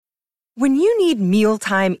When you need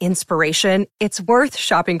mealtime inspiration, it's worth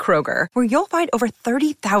shopping Kroger, where you'll find over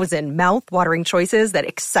 30,000 mouth-watering choices that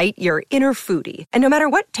excite your inner foodie. And no matter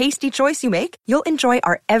what tasty choice you make, you'll enjoy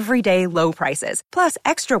our everyday low prices, plus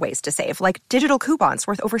extra ways to save, like digital coupons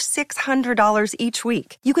worth over $600 each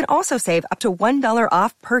week. You can also save up to $1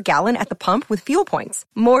 off per gallon at the pump with fuel points.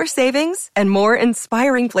 More savings and more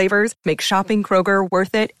inspiring flavors make shopping Kroger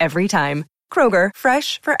worth it every time. Kroger,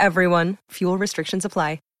 fresh for everyone. Fuel restrictions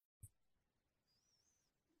apply.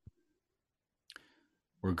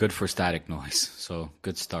 We're good for static noise, so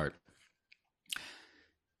good start.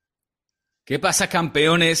 ¿Qué pasa,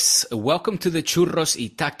 campeones? Welcome to the Churros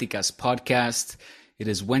y Tácticas podcast. It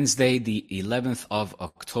is Wednesday, the 11th of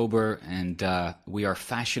October, and we are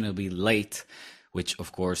fashionably late, which,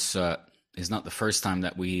 of course, is not the first time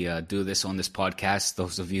that we do this on this podcast.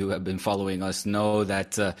 Those of you who have been following us know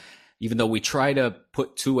that even though we try to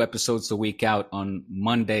put 2 episodes a week out on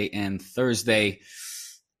Monday and Thursday,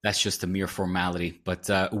 that's just a mere formality, but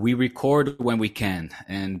we record when we can.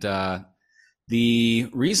 And the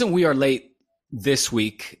reason we are late this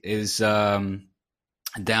week is down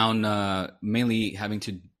mainly having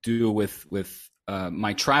to do with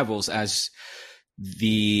my travels. As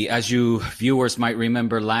you viewers might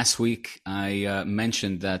remember, last week I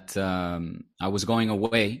mentioned that I was going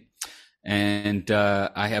away, and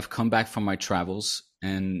I have come back from my travels,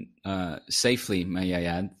 and safely, may I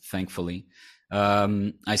add, thankfully.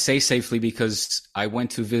 I say safely because I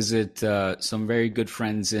went to visit some very good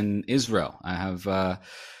friends in Israel.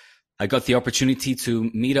 I got the opportunity to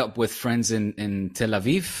meet up with friends in Tel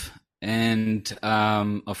Aviv, and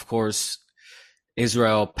of course,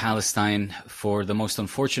 Israel, Palestine, for the most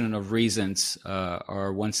unfortunate of reasons,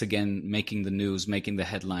 are once again making the news, making the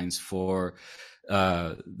headlines for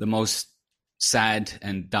the most sad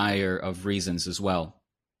and dire of reasons as well.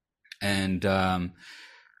 And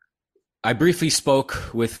I briefly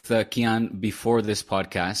spoke with Kian before this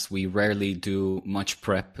podcast. We rarely do much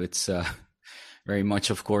prep. It's very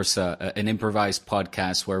much, of course, an improvised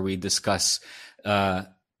podcast where we discuss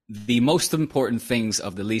the most important things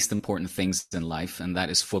of the least important things in life, and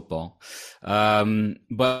that is football.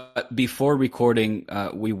 But before recording,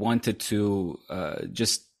 we wanted to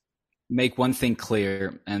just make one thing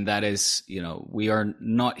clear, and that is, we are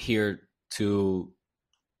not here to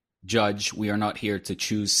judge. We are not here to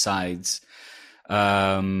choose sides.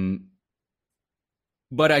 But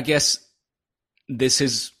I guess this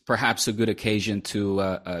is perhaps a good occasion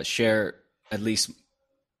to share, at least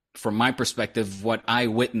from my perspective, what I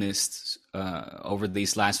witnessed over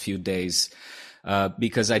these last few days.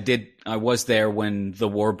 Because I was there when the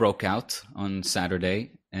war broke out on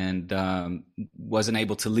Saturday, and wasn't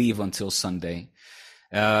able to leave until Sunday,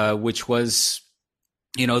 which was,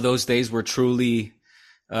 those days were truly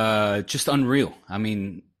just unreal. I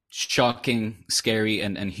mean, shocking, scary,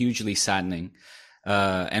 and hugely saddening,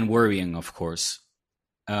 and worrying, of course.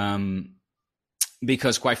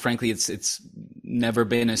 Because quite frankly, it's never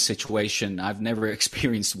been a situation. I've never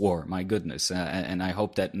experienced war, my goodness. And I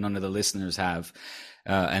hope that none of the listeners have.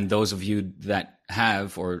 And those of you that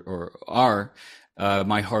have or are,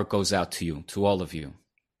 my heart goes out to you, to all of you.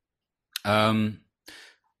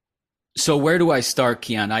 So where do I start,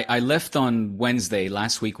 Kian? I left on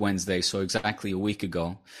last week Wednesday, so exactly a week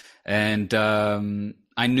ago. And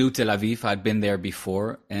I knew Tel Aviv. I'd been there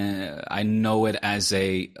before. And I know it as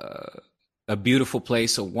a beautiful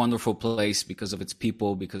place, a wonderful place because of its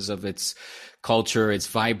people, because of its culture, its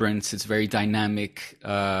vibrance. It's very dynamic,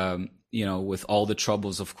 with all the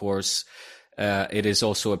troubles, of course. It is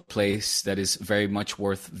also a place that is very much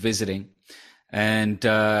worth visiting. And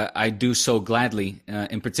I do so gladly,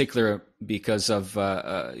 in particular because of,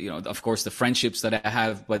 of course, the friendships that I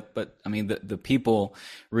have. But I mean, the people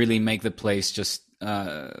really make the place just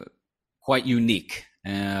quite unique.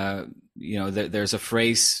 There's a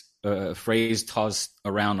phrase tossed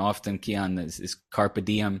around often, Kian, is carpe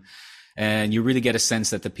diem. And you really get a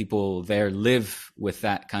sense that the people there live with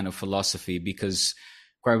that kind of philosophy because,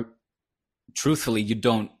 quite truthfully,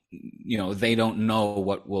 they don't know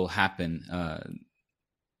what will happen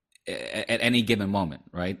at any given moment,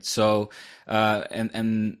 right? So,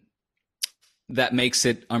 and that makes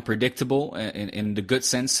it unpredictable in the good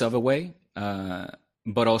sense of a way,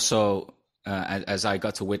 but also as I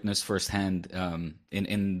got to witness firsthand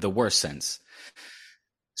in the worst sense.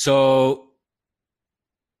 So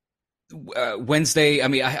Wednesday, I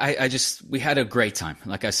mean, we had a great time.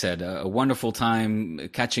 Like I said, a wonderful time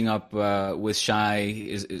catching up with Shai,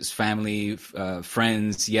 his family,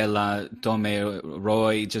 friends, Yella, Tome,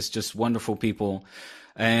 Roy, just wonderful people.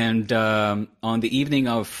 And on the evening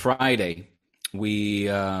of Friday, we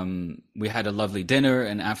had a lovely dinner,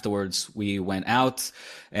 and afterwards we went out,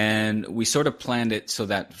 and we sort of planned it so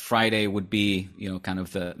that Friday would be, kind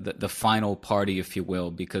of the final party, if you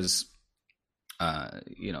will, because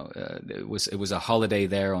it was a holiday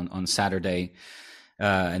there on Saturday,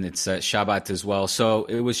 and it's Shabbat as well. So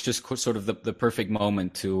it was just sort of the perfect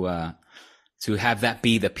moment to have that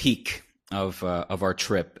be the peak of our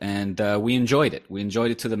trip, and we enjoyed it. We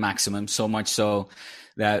enjoyed it to the maximum, so much so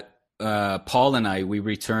that Paul and we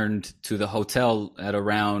returned to the hotel at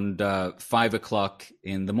around 5:00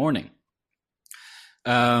 in the morning.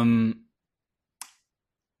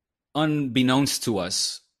 Unbeknownst to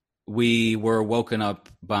us, we were woken up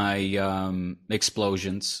by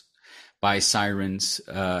explosions, by sirens,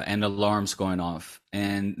 and alarms going off.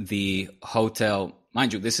 And the hotel,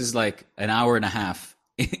 mind you, this is like an hour and a half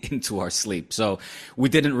into our sleep. So we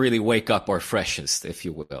didn't really wake up our freshest, if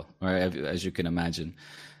you will, right, as you can imagine.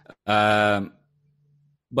 But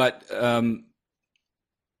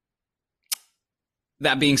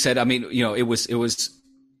that being said, I mean, it was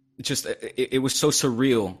just, it was so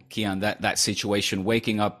surreal, Kian, that situation,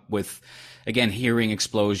 waking up with, again, hearing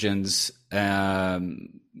explosions,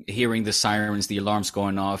 hearing the sirens, the alarms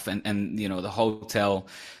going off, and the hotel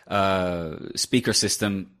speaker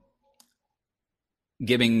system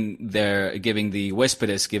giving the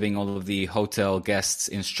Huéspedes, giving all of the hotel guests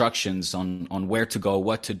instructions on where to go,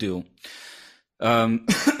 what to do.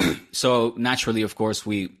 So naturally, of course,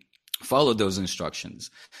 we followed those instructions,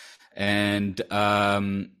 and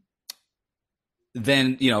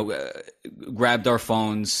then grabbed our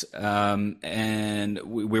phones, and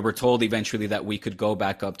we were told eventually that we could go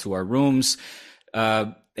back up to our rooms.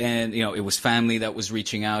 And it was family that was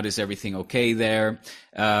reaching out. Is everything okay there?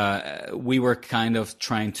 We were kind of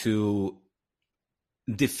trying to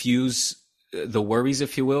diffuse the worries,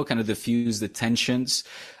 if you will, kind of diffuse the tensions,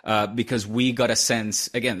 because we got a sense,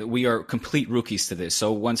 again, we are complete rookies to this.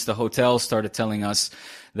 So once the hotel started telling us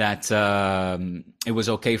that it was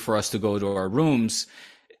okay for us to go to our rooms,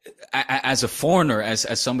 as a foreigner,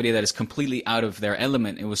 as somebody that is completely out of their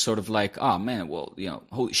element, it was sort of like, oh man, well,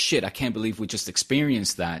 holy shit, I can't believe we just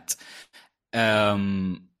experienced that.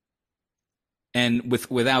 And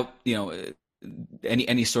without,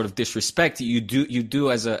 any sort of disrespect, you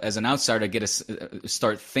do as an outsider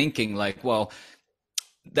start thinking like, well,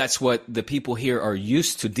 that's what the people here are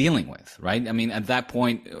used to dealing with, right? I mean, at that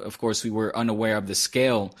point, of course, we were unaware of the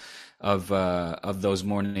scale of those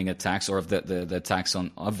morning attacks, or of the attacks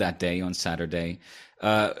of that day on Saturday.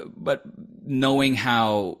 But knowing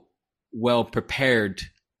how well prepared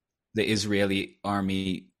the Israeli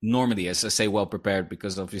army normally is, I say well prepared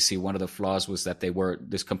because obviously one of the flaws was that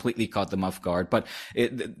this completely caught them off guard. But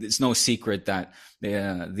it's no secret that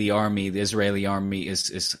the Israeli army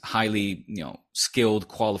is highly, skilled,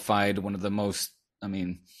 qualified, one of the most,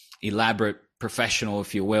 elaborate, professional,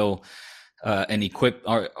 if you will, and equipped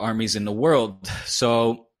armies in the world.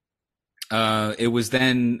 So it was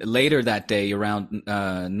then later that day, around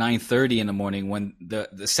 9:30 in the morning, when the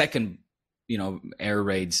second, air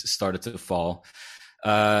raids started to fall.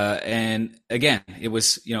 And again, it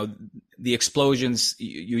was, the explosions,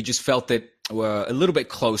 you just felt it were a little bit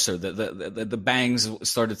closer. The bangs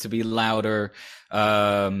started to be louder.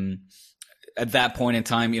 At that point in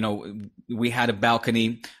time, we had a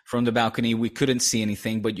balcony. From the balcony, we couldn't see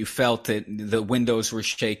anything, but you felt it. The windows were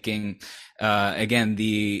shaking. Again,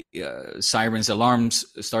 the sirens, alarms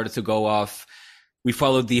started to go off. We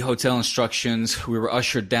followed the hotel instructions. We were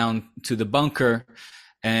ushered down to the bunker.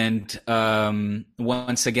 And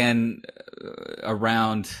once again,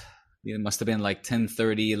 around, it must have been like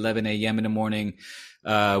 10:30, 11 a.m. in the morning,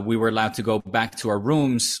 we were allowed to go back to our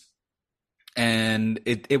rooms. And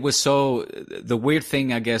it was so, the weird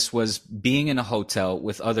thing, I guess, was being in a hotel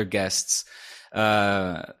with other guests,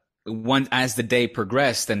 as the day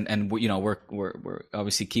progressed, and we're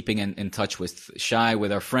obviously keeping in touch with Shai,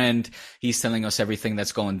 with our friend. He's telling us everything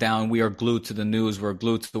that's going down. We are glued to the news. We're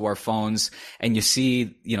glued to our phones, and you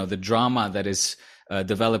see, the drama that is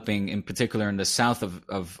developing, in particular in the south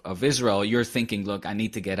of Israel. You're thinking, look, I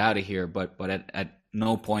need to get out of here, but at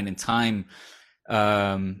no point in time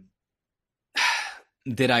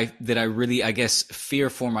did I really, I guess, fear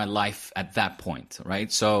for my life at that point,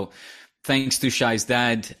 right? So thanks to Shai's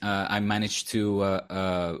dad, I managed to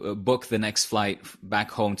book the next flight back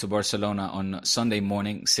home to Barcelona on Sunday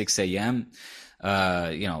morning, 6 a.m.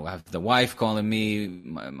 I have the wife calling me,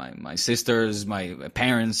 my sisters, my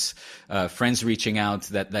parents, friends reaching out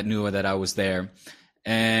that knew that I was there.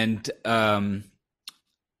 And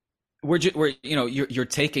you're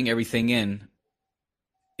taking everything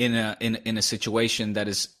in a situation that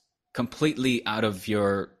is completely out of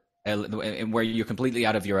your where you're completely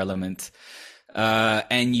out of your element,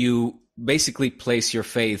 and you basically place your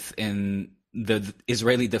faith in the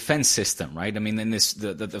Israeli defense system, right? I mean, in this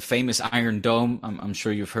the famous Iron Dome, I'm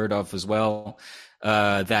sure you've heard of as well,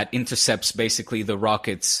 that intercepts basically the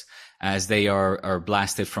rockets as they are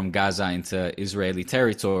blasted from Gaza into Israeli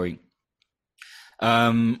territory.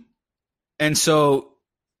 And so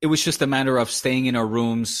it was just a matter of staying in our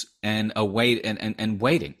rooms and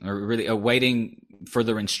waiting, or really awaiting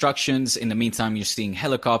further instructions. In the meantime, you're seeing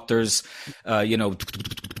helicopters,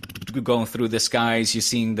 going through the skies. You're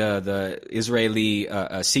seeing the Israeli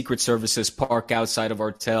secret services park outside of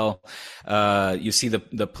our hotel. You see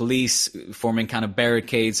the police forming kind of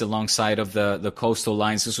barricades alongside of the coastal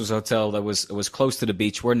lines. This was a hotel that was close to the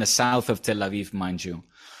beach. We're in the south of Tel Aviv, mind you.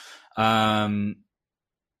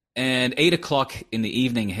 And 8:00 in the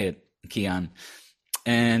evening hit, Kian,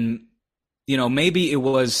 and maybe it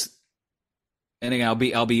was. And again,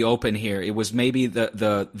 I'll be open here. It was maybe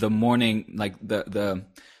the morning, like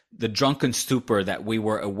the drunken stupor that we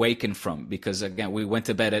were awakened from, because again we went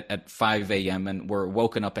to bed at 5 a.m. and were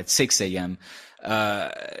woken up at 6 a.m.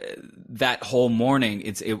 That whole morning,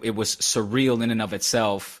 it was surreal in and of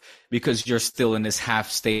itself, because you're still in this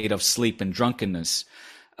half state of sleep and drunkenness.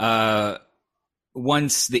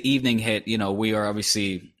 Once the evening hit, we are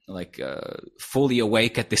obviously like fully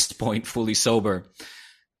awake at this point, fully sober.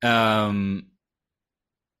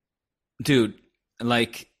 Dude,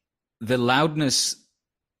 like the loudness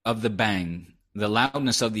of the bang, the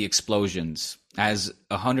loudness of the explosions as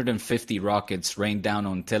 150 rockets rained down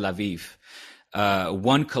on Tel Aviv.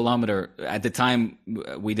 1 kilometer, at the time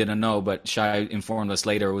we didn't know, but Shai informed us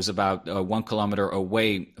later, it was about 1 kilometer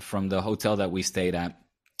away from the hotel that we stayed at.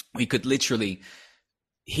 We could literally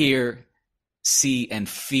hear, see, and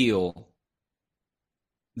feel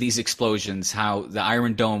these explosions, how the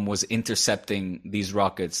Iron Dome was intercepting these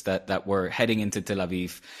rockets that were heading into Tel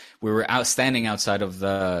Aviv. We were standing outside of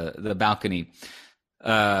the balcony.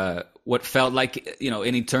 What felt like,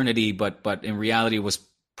 an eternity, but in reality was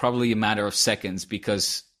probably a matter of seconds,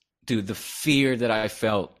 because, dude, the fear that I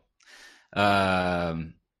felt,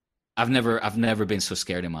 I've never been so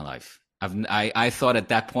scared in my life. I thought at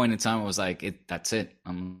that point in time, I was like, that's it.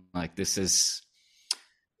 I'm like, this is,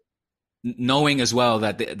 knowing as well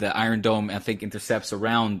that the Iron Dome, I think, intercepts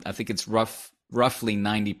around, I think it's roughly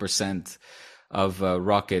 90% of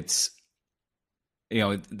rockets.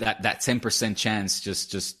 That 10% chance,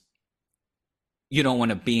 just you don't want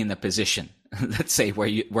to be in the position, let's say, where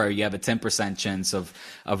you have a 10% chance of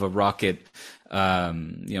a rocket,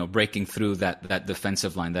 breaking through that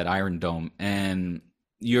defensive line, that Iron Dome, and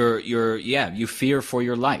you fear for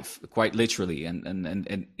your life, quite literally, and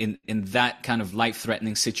in that kind of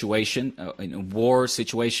life-threatening situation, in a war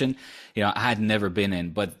situation, I had never been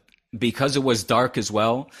in, but because it was dark as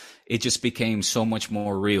well, it just became so much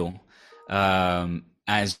more real.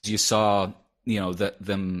 As you saw,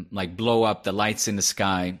 them like blow up, the lights in the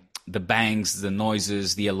sky, the bangs, the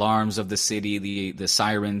noises, the alarms of the city, the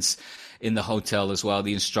sirens in the hotel as well,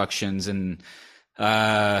 the instructions, and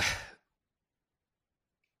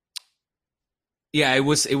yeah, it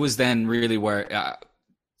was then really where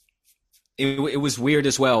it was weird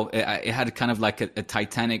as well. It had kind of like a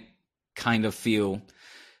Titanic kind of feel,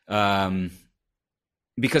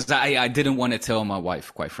 because I didn't want to tell my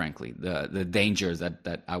wife, quite frankly, the danger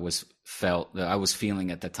that I was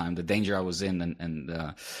feeling at the time, the danger I was in,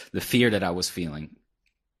 and the fear that I was feeling.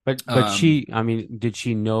 But did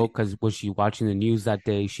she know? Because was she watching the news that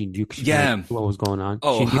day? She knew what was going on.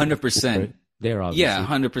 Oh, 100%. There, obviously. Yeah,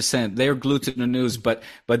 100%. They're glued to the news, but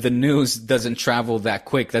the news doesn't travel that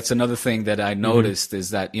quick. That's another thing that I noticed,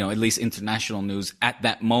 is that, at least international news at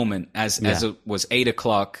that moment, as it was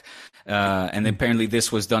 8:00, and apparently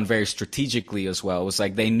this was done very strategically as well. It was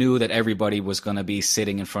like they knew that everybody was going to be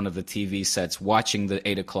sitting in front of the TV sets watching the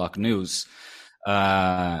 8:00 news,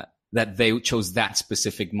 that they chose that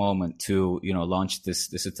specific moment to, launch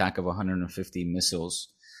this attack of 150 missiles.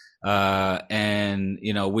 And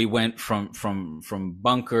we went from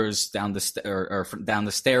bunkers down down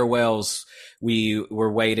the stairwells. We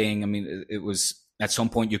were waiting. I mean, it was at some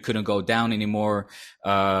point you couldn't go down anymore.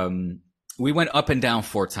 We went up and down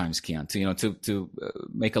 4 times, Kian, to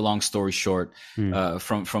make a long story short,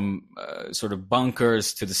 from sort of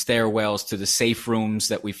bunkers to the stairwells to the safe rooms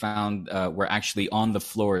that we found were actually on the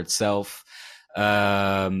floor itself,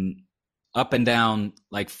 up and down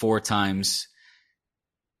like 4 times.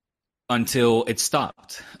 Until it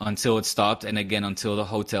stopped, and again, until the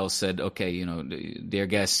hotel said, okay, dear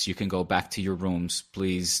guests, you can go back to your rooms.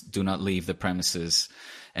 Please do not leave the premises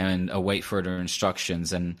and await further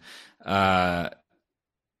instructions. And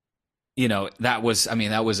that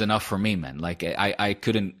was enough for me, man. Like I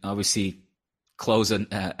couldn't obviously close an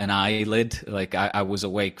eyelid. Like I was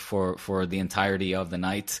awake for the entirety of the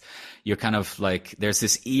night. You're kind of like, there's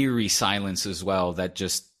this eerie silence as well that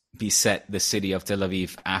just beset the city of Tel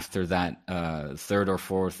Aviv after that third or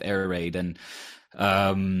fourth air raid. And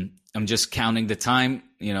I'm just counting the time.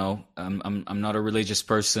 I'm not a religious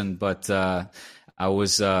person, but I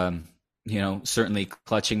was certainly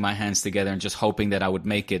clutching my hands together and just hoping that I would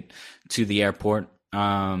make it to the airport.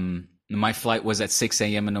 My flight was at 6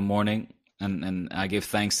 a.m. in the morning, and I give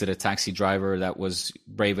thanks to the taxi driver that was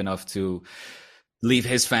brave enough to leave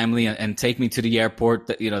his family and take me to the airport.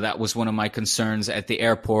 That was one of my concerns at the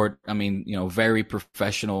airport. I mean, very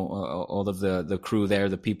professional, all of the crew there,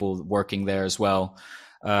 the people working there as well,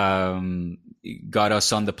 got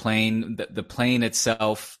us on the plane. The plane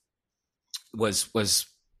itself was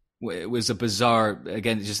a bizarre,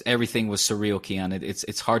 again, just everything was surreal, Kiyan.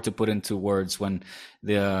 It's hard to put into words when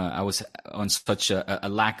I was on such a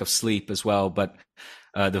lack of sleep as well, but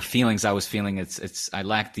the feelings I was feeling, I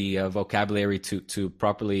lacked the vocabulary to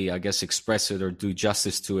properly, I guess, express it or do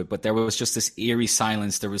justice to it. But there was just this eerie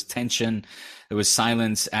silence. There was tension. There was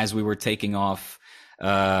silence as we were taking off.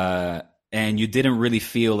 And you didn't really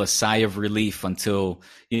feel a sigh of relief until,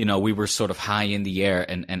 we were sort of high in the air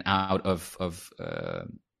and out of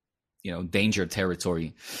danger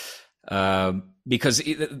territory. Because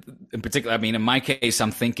in particular, I mean, in my case,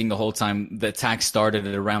 I'm thinking the whole time the attack started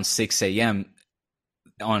at around 6 a.m.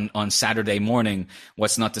 on Saturday morning.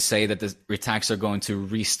 What's not to say that the attacks are going to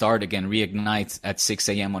restart again, reignite at 6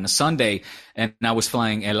 a.m. on a Sunday. And I was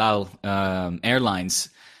flying El Al Airlines.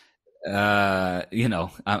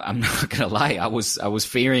 I'm not gonna lie. I was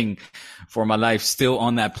fearing for my life still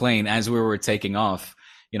on that plane as we were taking off,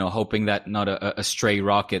 hoping that not a stray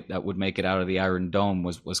rocket that would make it out of the Iron Dome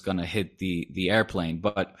was gonna hit the airplane.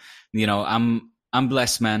 But, I'm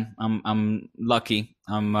blessed, man. I'm lucky.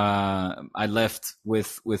 I left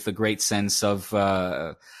with a great sense of,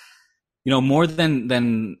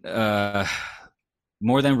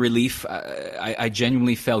 more than relief. I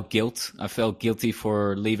genuinely felt guilt. I felt guilty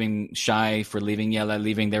for leaving Shai, for leaving Yella,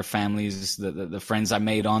 leaving their families, the friends I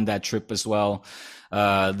made on that trip as well,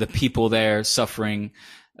 the people there suffering,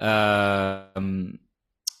 just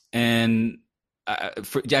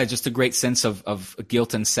a great sense of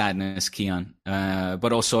guilt and sadness, Kiyan.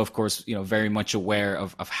 But also, of course, very much aware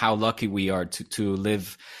of how lucky we are to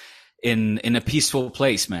live in a peaceful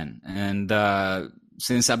place, man. And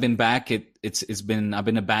since I've been back, I've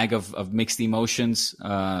been a bag of mixed emotions,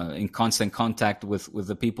 in constant contact with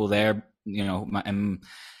the people there, whom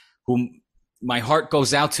my heart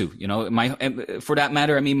goes out to, for that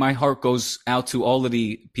matter. I mean, my heart goes out to all of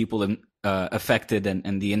the people affected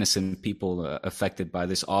and the innocent people affected by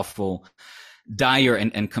this awful, dire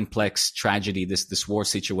and complex tragedy, this war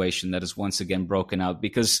situation that has once again broken out.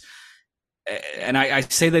 Because, and I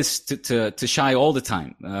say this to Shai all the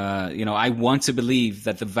time, I want to believe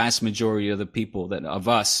that the vast majority of the people of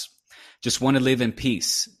us just want to live in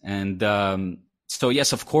peace. And so,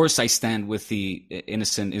 yes, of course, I stand with the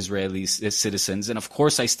innocent Israeli citizens. And of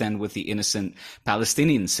course, I stand with the innocent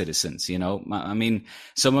Palestinian citizens. I mean,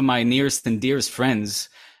 some of my nearest and dearest friends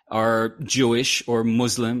are Jewish or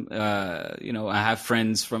Muslim. I have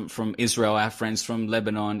friends from Israel. I have friends from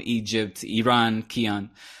Lebanon, Egypt, Iran, Kiyan.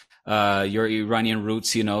 Your Iranian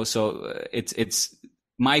roots, so it's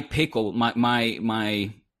my pickle,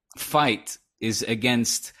 my fight is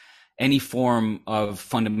against any form of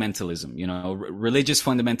fundamentalism, religious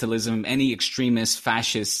fundamentalism, any extremists,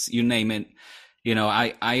 fascists, you name it.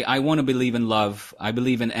 I want to believe in love. I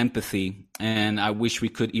believe in empathy, and I wish we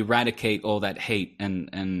could eradicate all that hate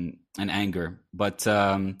and anger. But,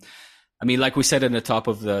 I mean, like we said at the top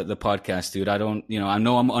of the podcast, dude, I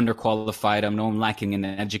know I'm underqualified. I know I'm lacking in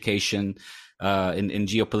education, in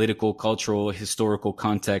geopolitical, cultural, historical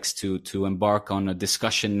context to embark on a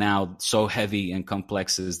discussion now so heavy and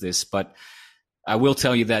complex as this. But I will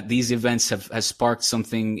tell you that these events have sparked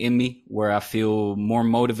something in me where I feel more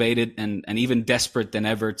motivated and even desperate than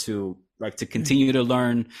ever to continue to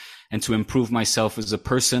learn and to improve myself as a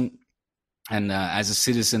person and as a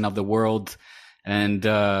citizen of the world. And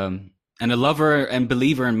a lover and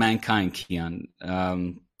believer in mankind, Kiyan.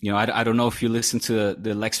 I don't know if you listen to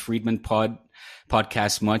the Lex Friedman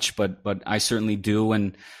podcast much, but I certainly do.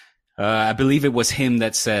 And I believe it was him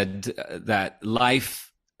that said that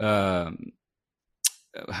life, how's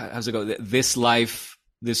it go? This life,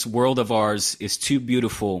 this world of ours is too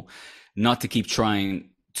beautiful not to keep trying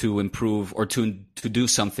to improve or to do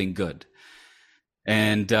something good.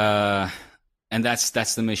 And that's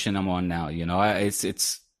the mission I'm on now.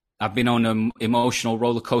 I've been on an emotional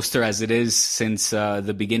roller coaster as it is since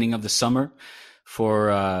the beginning of the summer,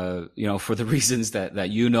 for for the reasons that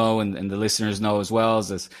you know and the listeners know as well,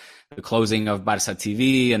 as the closing of Barça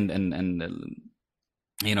TV and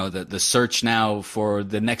the search now for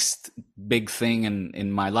the next big thing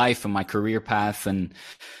in my life and my career path. And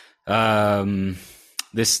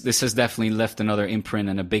this has definitely left another imprint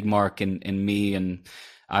and a big mark in me. And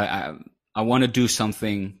I want to do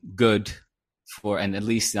something good and at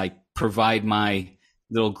least like provide my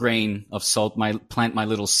little grain of salt, plant my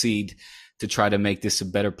little seed to try to make this a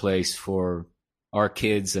better place for our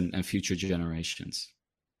kids and future generations.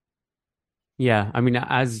 Yeah, I mean,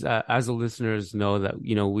 as the listeners know that,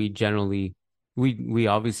 we generally, we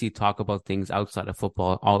obviously talk about things outside of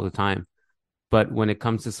football all the time, but when it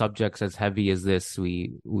comes to subjects as heavy as this,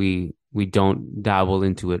 we don't dabble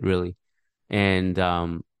into it really. And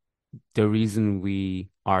the reason we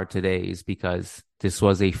are today is because this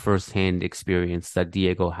was a firsthand experience that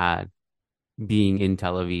Diego had being in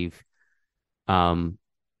Tel Aviv, on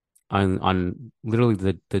literally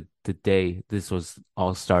the day this was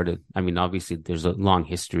all started. I mean, obviously there's a long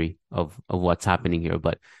history of what's happening here,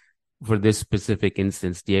 but for this specific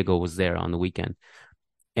instance, Diego was there on the weekend.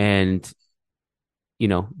 And,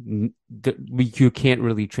 you can't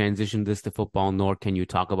really transition this to football, nor can you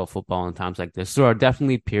talk about football in times like this. There are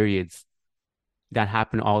definitely periods that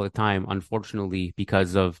happen all the time, unfortunately,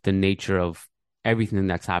 because of the nature of everything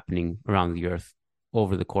that's happening around the earth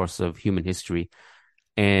over the course of human history.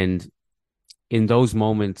 And in those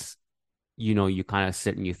moments, you kind of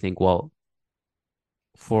sit and you think, well,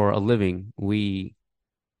 for a living, we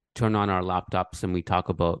turn on our laptops and we talk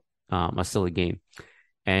about a silly game.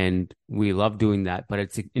 And we love doing that, but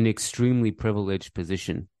it's an extremely privileged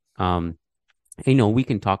position. We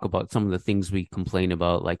can talk about some of the things we complain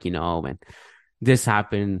about, like, man, this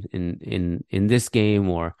happened in this game,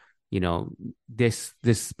 or, this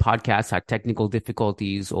podcast had technical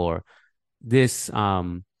difficulties, or this,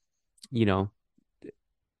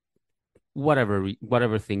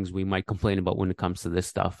 whatever things we might complain about when it comes to this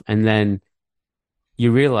stuff. And then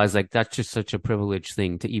you realize, like, that's just such a privileged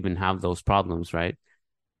thing to even have those problems, right?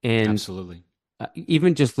 And absolutely,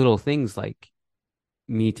 even just little things like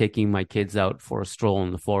me taking my kids out for a stroll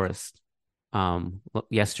in the forest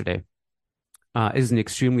yesterday is an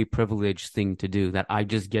extremely privileged thing to do, that I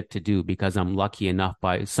just get to do because I'm lucky enough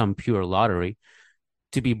by some pure lottery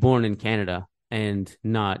to be born in Canada and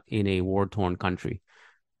not in a war-torn country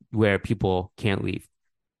where people can't leave.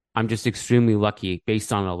 I'm just extremely lucky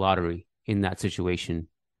based on a lottery in that situation,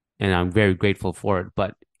 and I'm very grateful for it.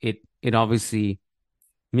 But it obviously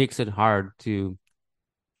makes it hard to,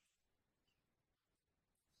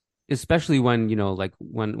 especially when, like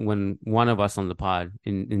when one of us on the pod,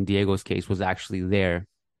 in Diego's case, was actually there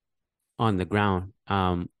on the ground.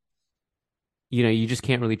 You just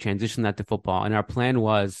can't really transition that to football. And our plan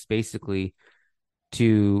was basically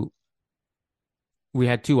we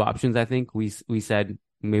had two options. I think we said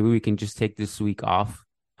maybe we can just take this week off.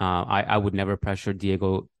 I would never pressure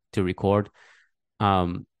Diego to record.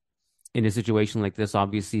 In a situation like this,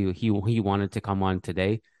 obviously he wanted to come on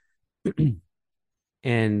today.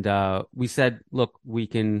 And we said, look, we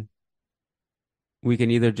can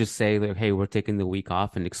either just say, like, hey, we're taking the week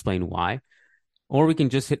off, and explain why, or we can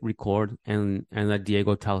just hit record and let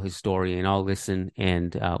Diego tell his story, and I'll listen,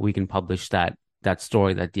 and we can publish that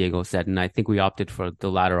story that Diego said. And I think we opted for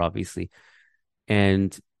the latter, obviously.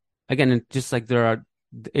 And again, just like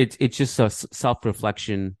it's just a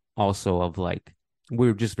self-reflection also of, like,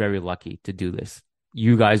 we're just very lucky to do this.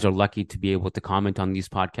 You guys are lucky to be able to comment on these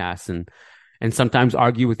podcasts and sometimes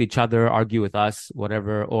argue with each other, argue with us,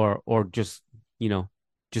 whatever, or just,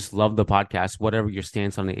 just love the podcast, whatever your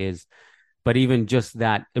stance on it is. But even just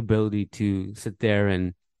that ability to sit there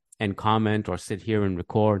and comment, or sit here and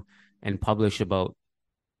record and publish about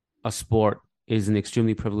a sport, is an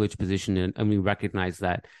extremely privileged position, and we recognize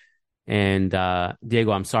that. And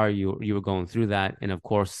Diego, I'm sorry you were going through that. And of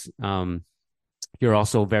course, you're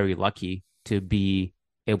also very lucky to be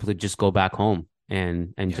able to just go back home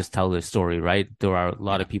and just tell this story, right? There are a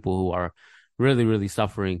lot of people who are really, really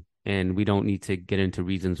suffering, and we don't need to get into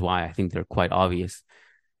reasons why. I think they're quite obvious.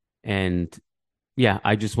 And yeah,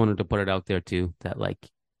 I just wanted to put it out there too, that, like,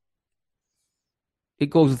 it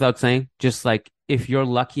goes without saying, just like, if you're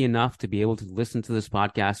lucky enough to be able to listen to this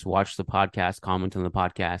podcast, watch the podcast, comment on the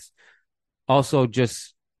podcast, also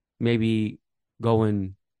just maybe go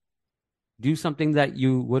and do something that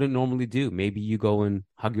you wouldn't normally do. Maybe you go and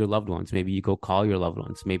hug your loved ones. Maybe you go call your loved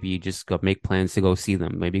ones. Maybe you just go make plans to go see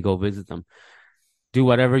them. Maybe go visit them. Do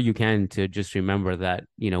whatever you can to just remember that,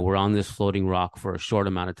 we're on this floating rock for a short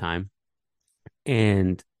amount of time.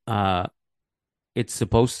 And it's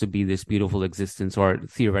supposed to be this beautiful existence, or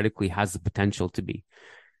theoretically has the potential to be.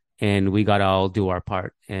 And we got to all do our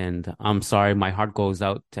part. And I'm sorry, my heart goes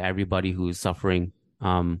out to everybody who's suffering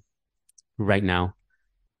right now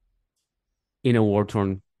in a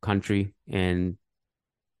war-torn country. And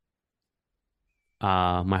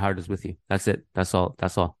my heart is with you. That's it. That's all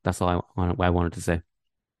I wanted to say.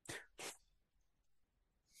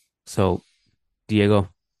 So, Diego,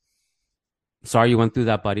 sorry you went through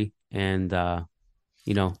that, buddy. And, No,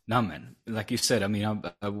 man. Like you said, I mean,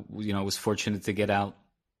 I was fortunate to get out.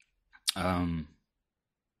 And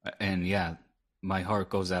yeah, my heart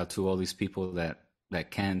goes out to all these people that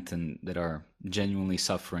can't and that are genuinely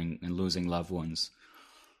suffering and losing loved ones.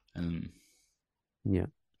 Yeah.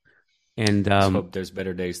 And let's hope there's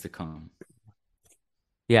better days to come.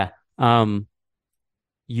 Yeah.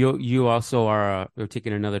 You also are you're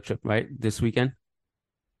taking another trip, right? This weekend?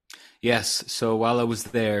 Yes. So while I was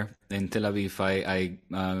there in Tel Aviv, I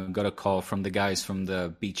got a call from the guys from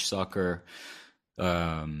the beach soccer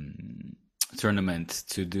tournament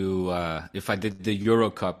to do. If I did the Euro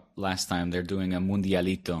Cup last time, they're doing a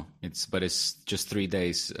Mundialito. It's just 3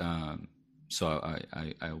 days. So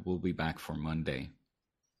I will be back for Monday.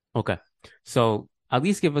 Okay. So at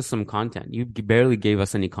least give us some content. You barely gave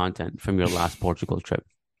us any content from your last Portugal trip.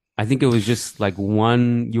 I think it was just like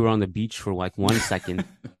you were on the beach for like 1 second.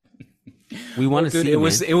 We want to see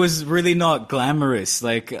it was really not glamorous.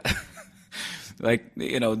 Like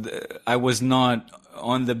I was not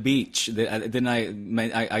on the beach. Then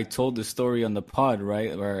I told the story on the pod,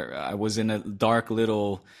 right? Where I was in a dark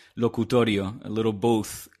little locutorio, a little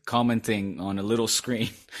booth, commenting on a little screen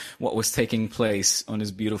what was taking place on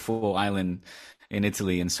this beautiful island in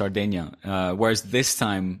Italy, in Sardinia. Whereas this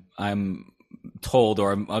time I'm told,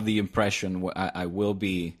 or I'm of the impression, I will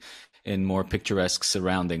be in more picturesque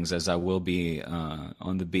surroundings, as I will be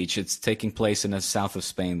on the beach. It's taking place in the south of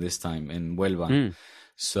Spain this time, in Huelva.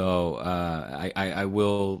 So I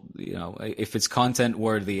will, if it's content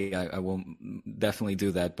worthy, I will definitely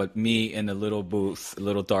do that. But me in a little booth, a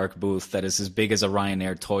little dark booth that is as big as a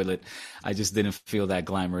Ryanair toilet, I just didn't feel that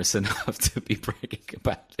glamorous enough to be bragging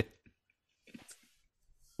about it.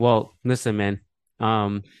 Well, listen, man.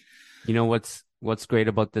 What's great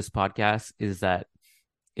about this podcast is that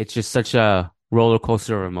it's just such a roller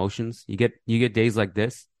coaster of emotions. You get days like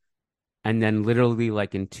this, and then literally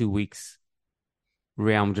like in 2 weeks,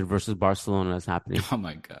 Real Madrid versus Barcelona is happening. Oh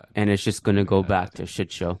my God. And it's just going to go back to a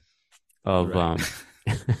shit show of, right.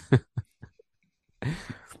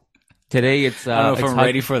 Today it's, I don't know if I'm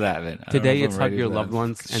ready for that, man. Today it's hug your loved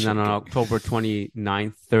ones. And then on October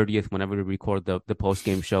 29th, 30th, whenever we record the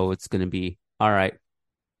post-game show, it's going to be, all right,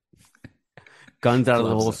 guns out of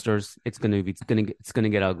the holsters. It's going to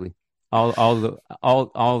get ugly. All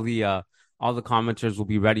the commenters will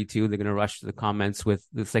be ready too. They're going to rush to the comments with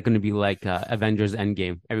it's like going to be like Avengers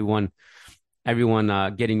Endgame. Everyone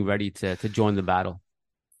getting ready to join the battle.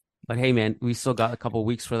 But hey, man, we still got a couple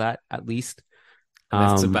weeks for that at least.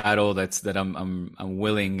 That's a battle that I'm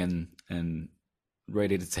willing and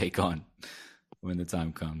ready to take on when the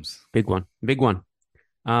time comes. Big one.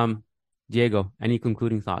 Diego, any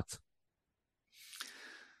concluding thoughts?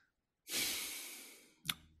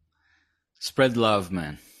 Spread love,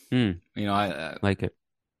 man. I like it.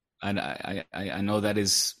 I know that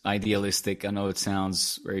is idealistic. I know it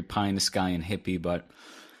sounds very pie in the sky and hippie, but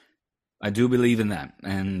I do believe in that,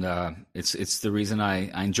 and it's the reason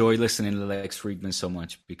I enjoy listening to Lex Friedman so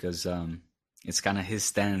much, because it's kind of his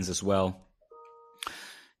stance as well.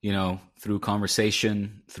 Through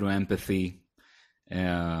conversation, through empathy,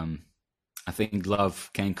 I think love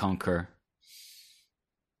can conquer,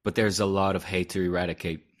 but there's a lot of hate to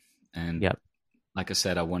eradicate, and yep. Like I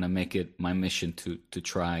said, I want to make it my mission to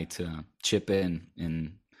try to chip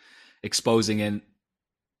in exposing it,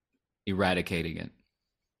 eradicating it.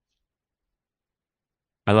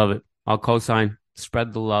 I love it. I'll co-sign.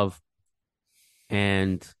 Spread the love.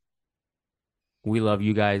 And we love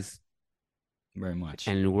you guys very much.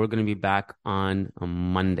 And we're going to be back on a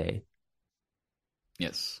Monday.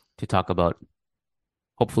 Yes. To talk about,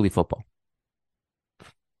 hopefully, football.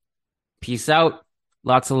 Peace out.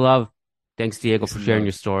 Lots of love. Thanks, Diego, for sharing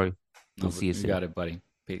your story. We'll see you soon. You got it, buddy.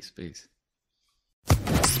 Peace.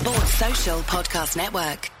 Sports Social Podcast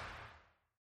Network.